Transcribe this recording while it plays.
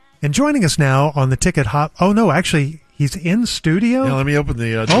And joining us now on the ticket hot. Oh no, actually, he's in studio. Yeah, let me open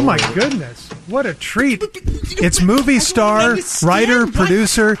the. Oh my goodness! What a treat! It's movie star, writer,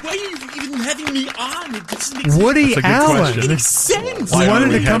 producer. Why are you even having me on? It doesn't make Woody sense. Allen. It makes sense. He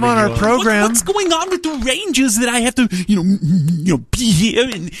wanted to come on our program. What's going on with the Rangers that I have to, be here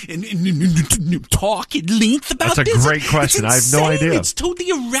and talk at length about this? That's a great question. I have no idea. It's totally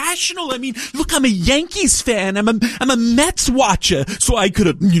irrational. I mean, look, I'm a Yankees fan. I'm a Mets watcher, so I could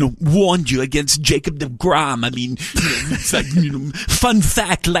have, warned you against Jacob deGrom. I mean, it's like, fun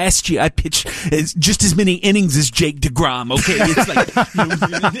fact, last year I pitched just as many innings as Jake deGrom, okay? It's like,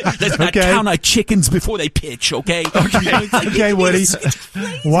 let's not count our chickens before they pitch, okay? Okay, Woody.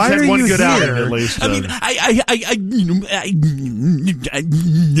 Why are you here? At least, I mean, I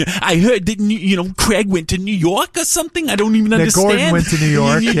heard that, Craig went to New York or something. I don't even understand. Gordon went to New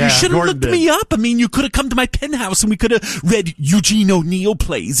York, You should have looked me up. I mean, you could have come to my penthouse and we could have read Eugene O'Neill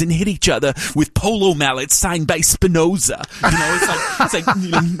plays and hit each other with polo mallets signed by Spinoza.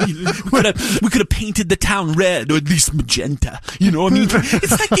 We could have painted the town red or at least magenta.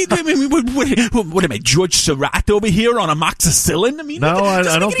 It's like, what am I, George Surratt over here on amoxicillin? I mean, no,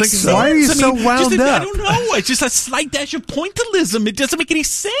 I don't think so. Why are you so wound up? I don't know. It's just a slight dash of pointillism. It doesn't make any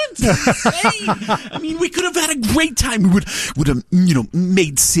sense. I mean, we could have had a great time. We would have,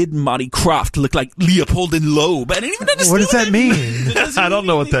 made Sid and Marty Krofft look like Leopold and Loeb. I didn't even understand. What does that mean? I don't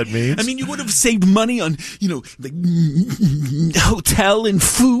know what that means. I mean, you would have saved money on, the hotel and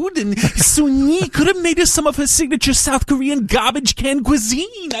food, and Soon-Yi could have made us some of her signature South Korean garbage can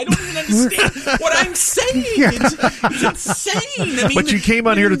cuisine. I don't even understand what I'm saying. It's insane. I mean, but you came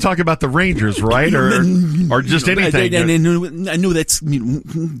on here to talk about the Rangers, right? Or just anything. I know that's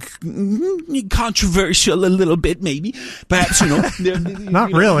controversial a little bit, maybe. Perhaps,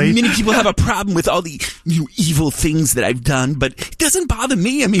 Not really. Many people have a problem with all the evil things that I've done, but it doesn't bother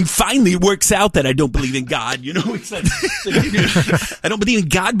me. I mean, finally it works out that I don't believe in God. It's like I don't believe in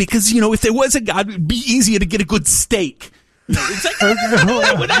God because, if there was a God, it would be easier to get a good steak. It's like, I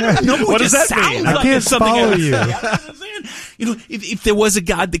don't know. What does that mean? I can't follow you. If there was a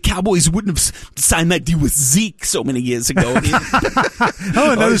God, the Cowboys wouldn't have signed that deal with Zeke so many years ago.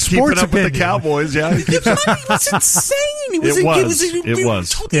 Another sports opinion. With the Cowboys, yeah. It was insane. It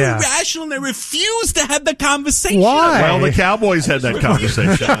was totally irrational, and I refused to have the conversation. Why? Well, the Cowboys had that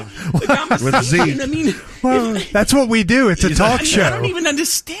conversation with Zeke. I mean, that's what we do. It's a talk show. I don't even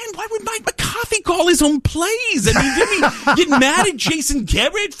understand. Why would Mike McCarthy call his own plays? I mean, didn't he get mad at Jason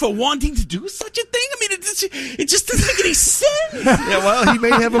Garrett for wanting to do such a thing? I mean, it just doesn't make any sense. Yeah, well, he may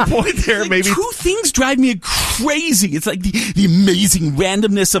have a point there. Maybe two things drive me crazy. It's like the amazing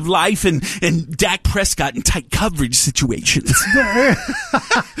randomness of life and Dak Prescott in tight coverage situations.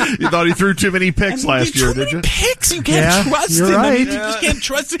 You thought he threw too many picks last year, did you? Picks, you can't trust him. Right. I mean, you just can't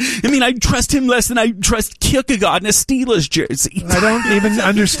trust him. I mean, I trust him less than I trust Kierkegaard in a Steelers jersey. I don't even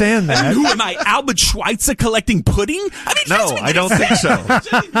understand that. I mean, who am I, Albert Schweitzer collecting pudding? I mean, no, I don't think so.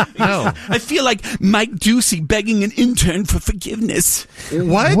 No. I feel like Mike Ducey begging an intern for forgiveness.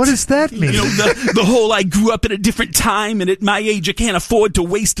 What? What does that mean? The whole I grew up at a different time, and at my age I can't afford to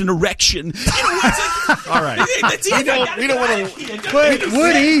waste an erection. All right. We don't want to. Wait,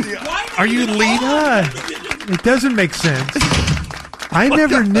 Woody, are you leaving? It doesn't make sense. I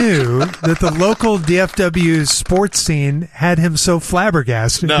never knew that the local DFW sports scene had him so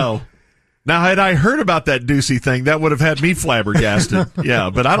flabbergasted. No. Now, had I heard about that Ducey thing, that would have had me flabbergasted. Yeah,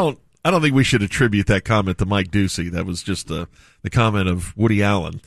 but I don't think we should attribute that comment to Mike Ducey. That was just the comment of Woody Allen.